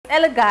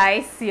Hello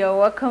guys, you're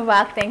welcome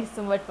back. Thank you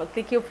so much for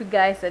clicking. Hope you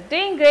guys are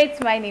doing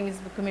great. My name is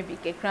Bukumi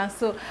Bikekran.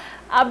 So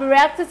I'll be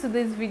reacting to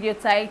this video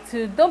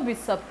titled "Don't Be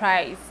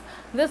Surprised.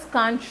 This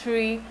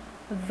country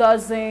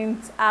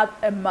doesn't have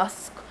a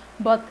mosque,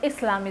 but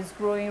Islam is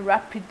growing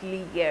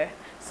rapidly here."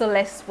 So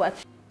let's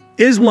watch.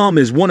 Islam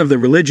is one of the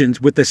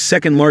religions with the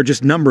second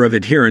largest number of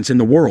adherents in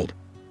the world.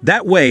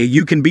 That way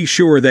you can be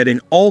sure that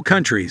in all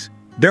countries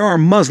there are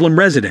Muslim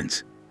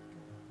residents.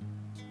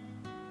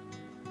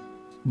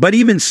 But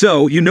even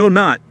so, you know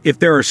not if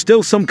there are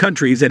still some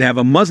countries that have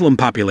a Muslim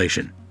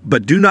population,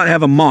 but do not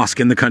have a mosque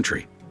in the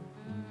country.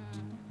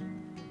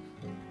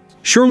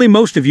 Surely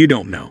most of you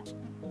don't know.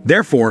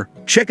 Therefore,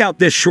 check out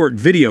this short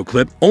video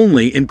clip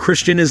only in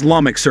Christian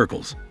Islamic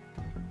circles.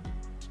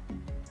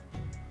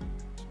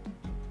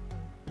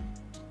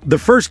 The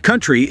first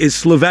country is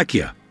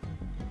Slovakia.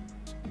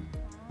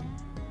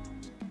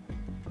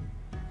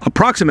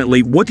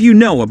 Approximately, what do you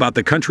know about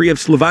the country of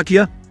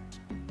Slovakia?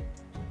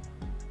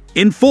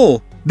 In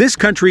full, this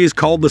country is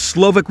called the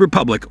Slovak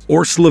Republic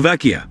or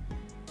Slovakia.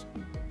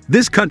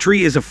 This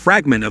country is a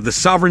fragment of the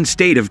sovereign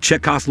state of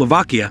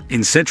Czechoslovakia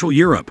in Central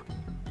Europe.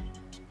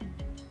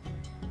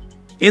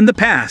 In the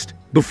past,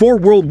 before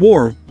World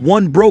War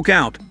I broke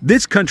out,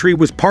 this country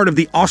was part of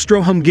the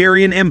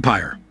Austro-Hungarian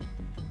Empire.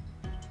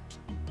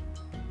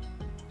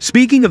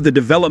 Speaking of the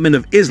development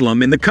of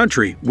Islam in the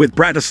country with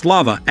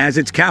Bratislava as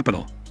its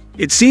capital,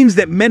 it seems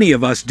that many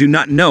of us do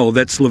not know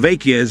that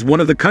Slovakia is one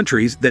of the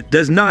countries that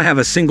does not have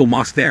a single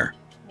mosque there.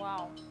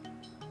 Wow.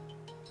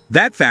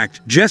 That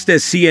fact, just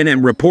as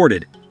CNN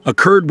reported,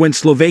 occurred when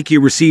Slovakia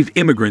received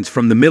immigrants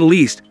from the Middle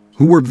East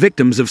who were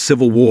victims of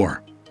civil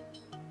war.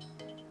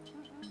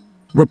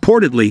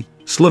 Reportedly,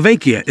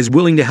 Slovakia is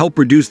willing to help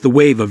reduce the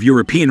wave of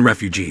European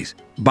refugees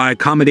by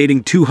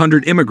accommodating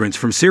 200 immigrants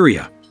from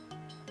Syria.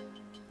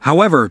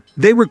 However,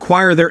 they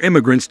require their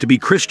immigrants to be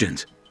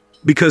Christians,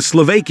 because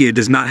Slovakia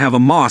does not have a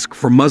mosque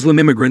for Muslim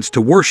immigrants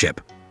to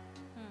worship.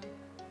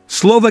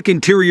 Slovak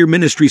Interior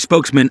Ministry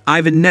spokesman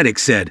Ivan Netic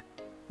said,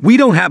 "We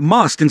don't have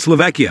mosques in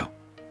Slovakia.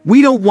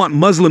 We don't want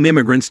Muslim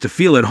immigrants to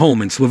feel at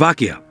home in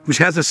Slovakia, which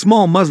has a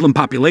small Muslim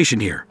population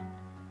here."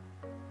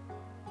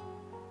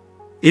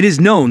 It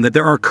is known that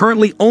there are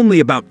currently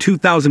only about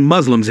 2,000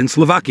 Muslims in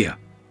Slovakia.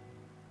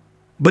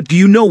 But do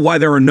you know why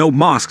there are no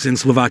mosques in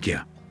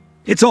Slovakia?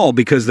 It's all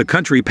because the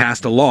country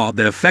passed a law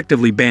that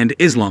effectively banned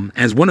Islam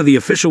as one of the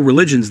official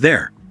religions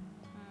there.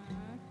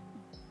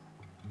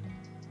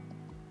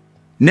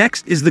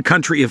 Next is the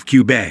country of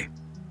Cuba.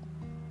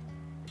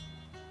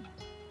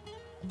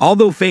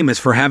 Although famous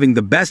for having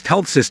the best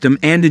health system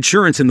and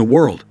insurance in the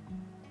world,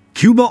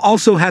 Cuba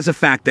also has a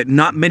fact that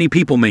not many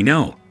people may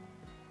know.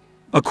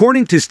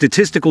 According to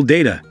statistical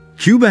data,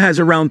 Cuba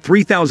has around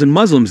 3,000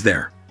 Muslims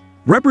there,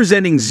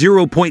 representing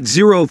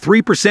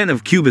 0.03%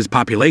 of Cuba's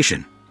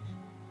population.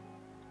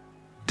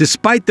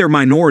 Despite their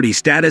minority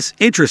status,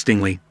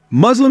 interestingly,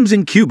 Muslims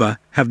in Cuba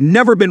have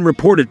never been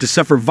reported to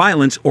suffer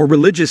violence or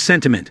religious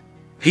sentiment,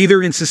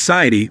 either in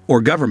society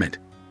or government.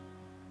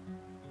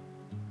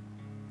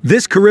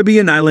 This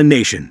Caribbean island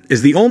nation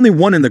is the only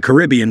one in the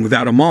Caribbean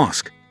without a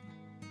mosque.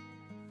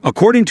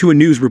 According to a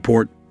news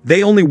report,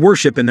 they only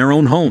worship in their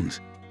own homes.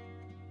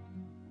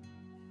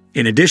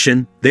 In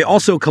addition, they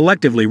also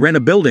collectively rent a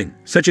building,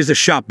 such as a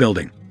shop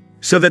building,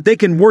 so that they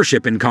can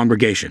worship in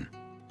congregation.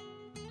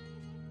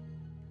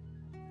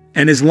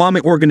 An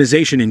Islamic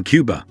organization in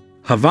Cuba,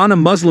 Havana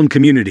Muslim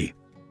Community,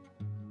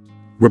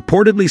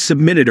 reportedly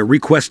submitted a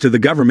request to the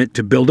government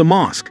to build a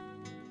mosque.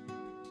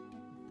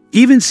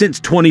 Even since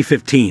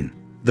 2015,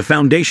 the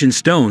foundation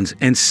stones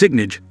and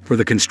signage for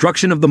the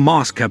construction of the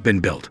mosque have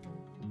been built.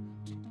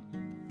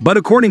 But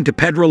according to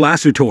Pedro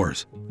Lasso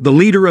Torres, the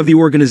leader of the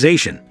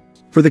organization,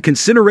 for the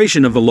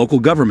consideration of the local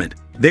government,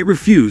 they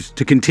refused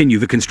to continue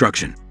the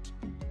construction.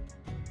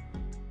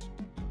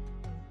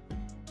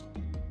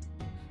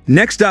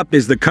 Next up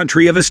is the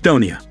country of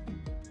Estonia.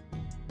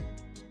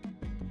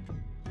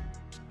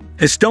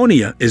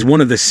 Estonia is one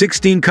of the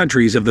 16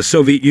 countries of the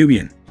Soviet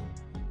Union.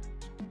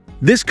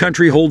 This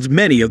country holds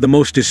many of the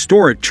most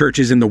historic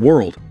churches in the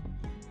world,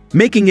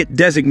 making it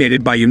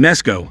designated by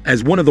UNESCO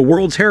as one of the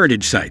world's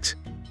heritage sites.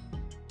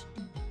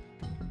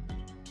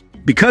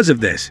 Because of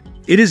this,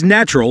 it is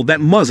natural that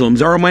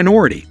Muslims are a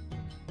minority.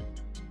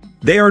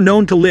 They are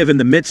known to live in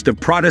the midst of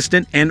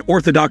Protestant and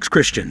Orthodox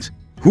Christians,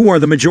 who are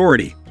the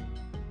majority.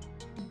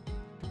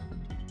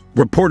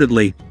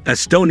 Reportedly,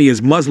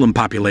 Estonia's Muslim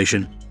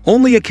population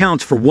only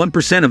accounts for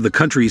 1% of the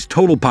country's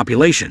total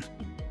population.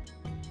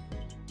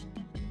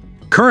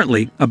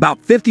 Currently,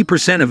 about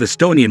 50% of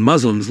Estonian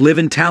Muslims live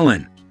in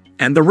Tallinn,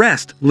 and the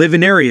rest live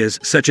in areas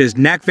such as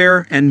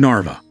Nakvere and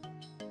Narva.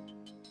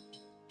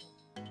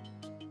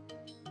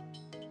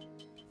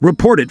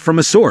 Reported from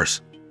a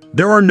source,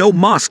 there are no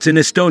mosques in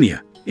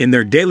Estonia. In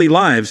their daily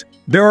lives,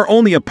 there are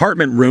only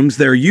apartment rooms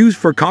that are used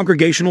for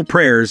congregational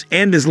prayers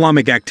and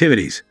Islamic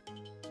activities,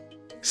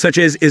 such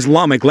as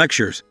Islamic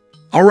lectures,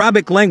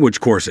 Arabic language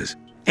courses,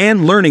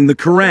 and learning the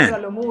Quran.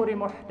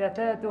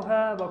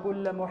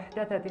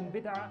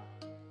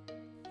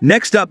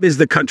 Next up is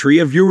the country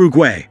of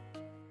Uruguay.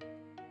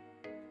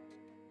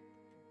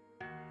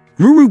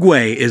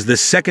 Uruguay is the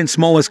second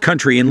smallest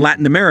country in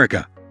Latin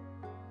America.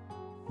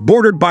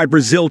 Bordered by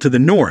Brazil to the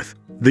north,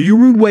 the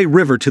Uruguay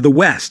River to the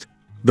west,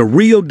 the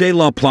Rio de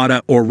la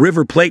Plata or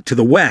River Plate to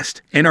the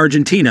west, and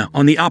Argentina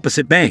on the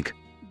opposite bank.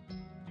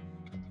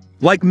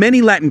 Like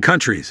many Latin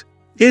countries,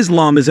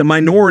 Islam is a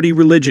minority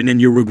religion in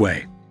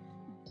Uruguay.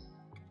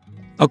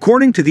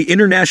 According to the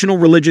International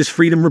Religious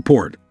Freedom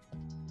Report,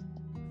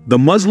 the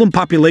Muslim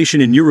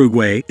population in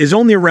Uruguay is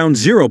only around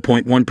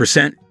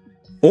 0.1%,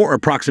 or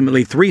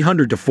approximately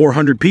 300 to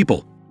 400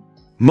 people,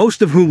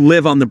 most of whom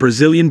live on the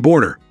Brazilian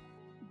border.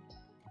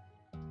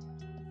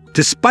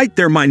 Despite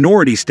their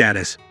minority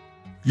status,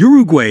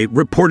 Uruguay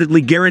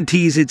reportedly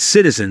guarantees its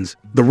citizens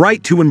the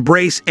right to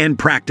embrace and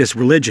practice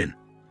religion.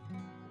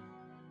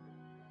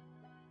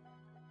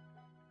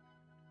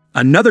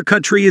 Another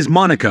country is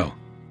Monaco.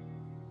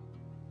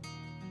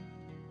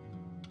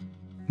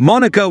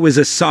 Monaco is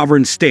a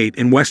sovereign state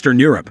in Western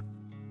Europe.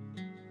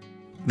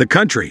 The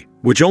country,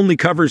 which only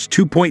covers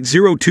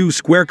 2.02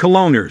 square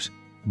kilometers,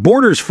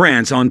 borders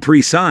France on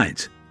 3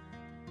 sides.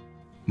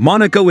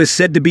 Monaco is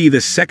said to be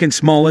the second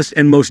smallest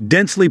and most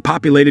densely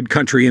populated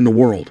country in the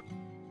world.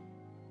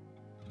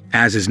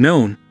 As is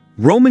known,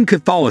 Roman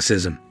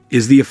Catholicism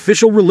is the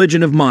official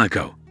religion of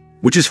Monaco,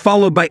 which is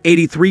followed by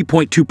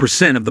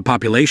 83.2% of the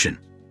population.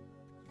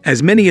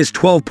 As many as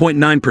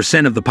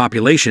 12.9% of the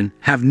population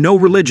have no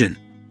religion,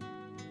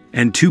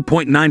 and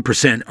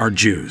 2.9% are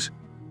Jews.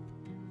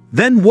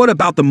 Then what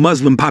about the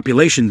Muslim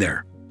population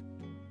there?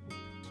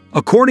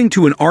 According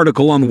to an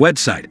article on the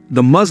website,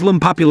 the Muslim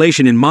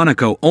population in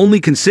Monaco only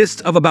consists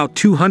of about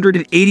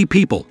 280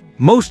 people,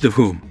 most of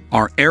whom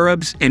are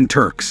Arabs and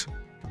Turks.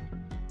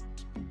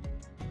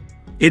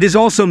 It is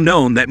also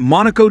known that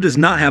Monaco does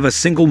not have a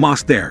single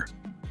mosque there.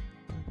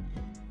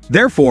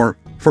 Therefore,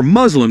 for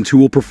Muslims who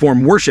will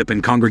perform worship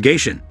in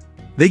congregation,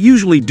 they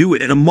usually do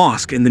it in a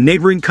mosque in the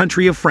neighboring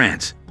country of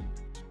France.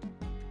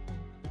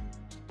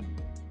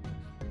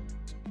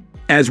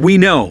 As we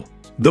know,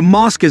 the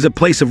mosque is a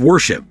place of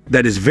worship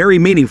that is very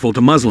meaningful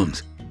to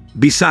Muslims.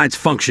 Besides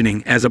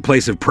functioning as a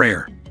place of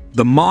prayer,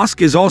 the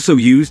mosque is also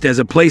used as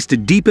a place to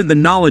deepen the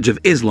knowledge of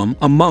Islam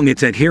among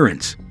its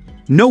adherents.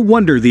 No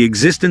wonder the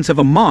existence of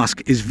a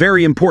mosque is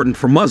very important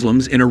for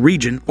Muslims in a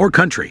region or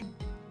country.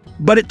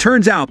 But it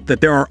turns out that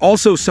there are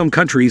also some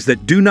countries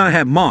that do not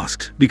have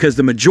mosques because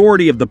the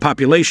majority of the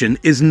population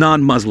is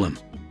non-Muslim.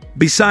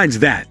 Besides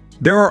that,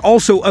 there are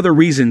also other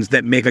reasons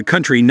that make a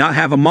country not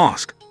have a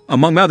mosque,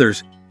 among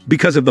others,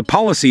 because of the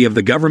policy of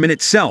the government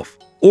itself,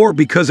 or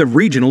because of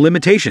regional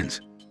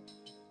limitations.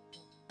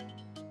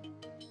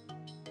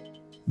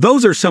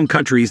 Those are some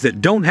countries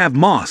that don't have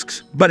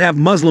mosques, but have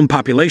Muslim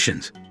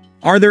populations.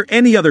 Are there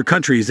any other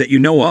countries that you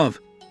know of?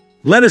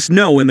 Let us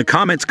know in the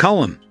comments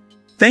column.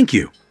 Thank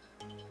you.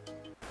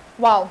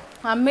 Wow,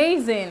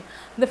 amazing.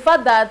 The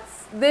fact that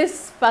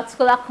these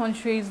particular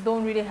countries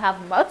don't really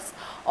have mosques,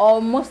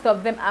 or most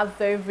of them have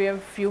very, very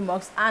few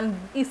mosques, and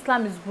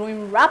Islam is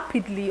growing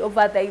rapidly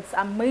over there. It's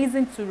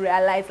amazing to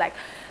realize. Like,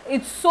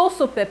 it's so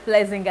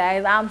perplexing,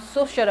 guys. I'm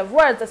so short of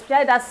words,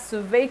 especially that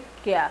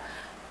Slovakia,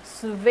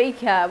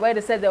 where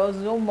they said there was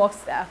no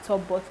mosque at all,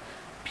 but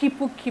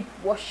people keep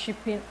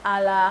worshiping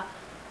Allah.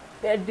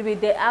 They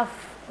have,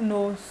 you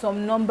know,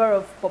 some number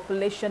of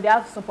population. They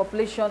have some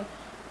population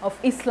of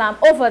Islam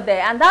over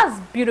there, and that's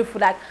beautiful.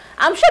 Like,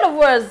 I'm short of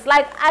words.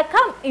 Like, I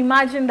can't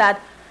imagine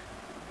that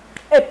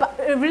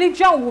a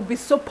religion will be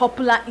so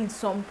popular in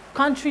some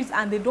countries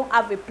and they don't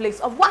have a place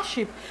of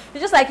worship.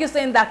 It's just like you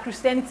saying that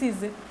Christianity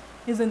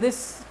is in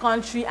this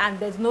country and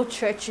there's no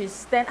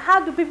churches. Then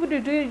how do people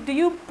do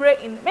you pray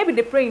in, maybe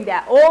they pray in their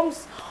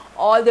homes,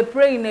 or they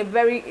pray in a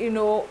very, you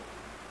know,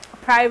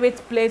 private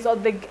place, or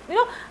they, you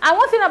know. And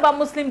one thing about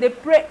Muslim, they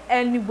pray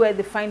anywhere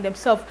they find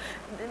themselves,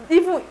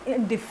 even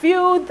in the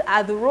field,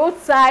 at the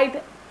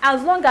roadside,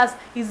 as long as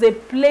it's a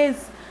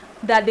place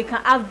that they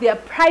can have their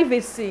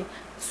privacy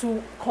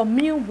to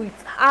commune with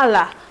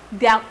Allah.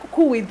 They are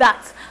cool with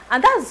that.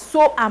 And that's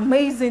so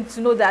amazing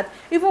to know that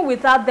even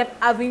without them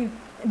having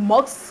a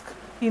mosque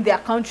in their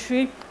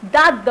country,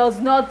 that does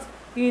not,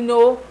 you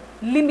know,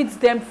 limit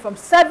them from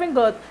serving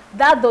God.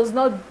 That does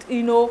not,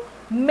 you know,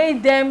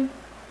 make them,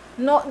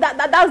 no,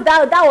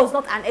 that was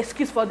not an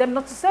excuse for them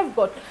not to serve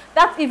God.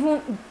 That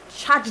even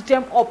charged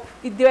them up.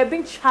 They were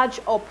being charged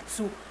up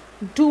to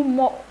do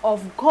more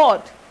of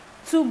God,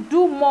 to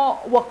do more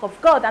work of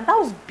God. And that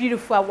was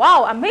beautiful.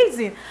 Wow,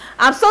 amazing.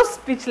 I'm so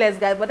speechless,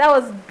 guys, but that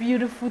was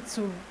beautiful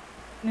to,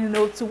 you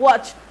know, to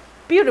watch.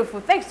 Beautiful.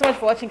 Thanks so much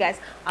for watching, guys.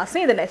 I'll see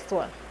you in the next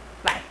one.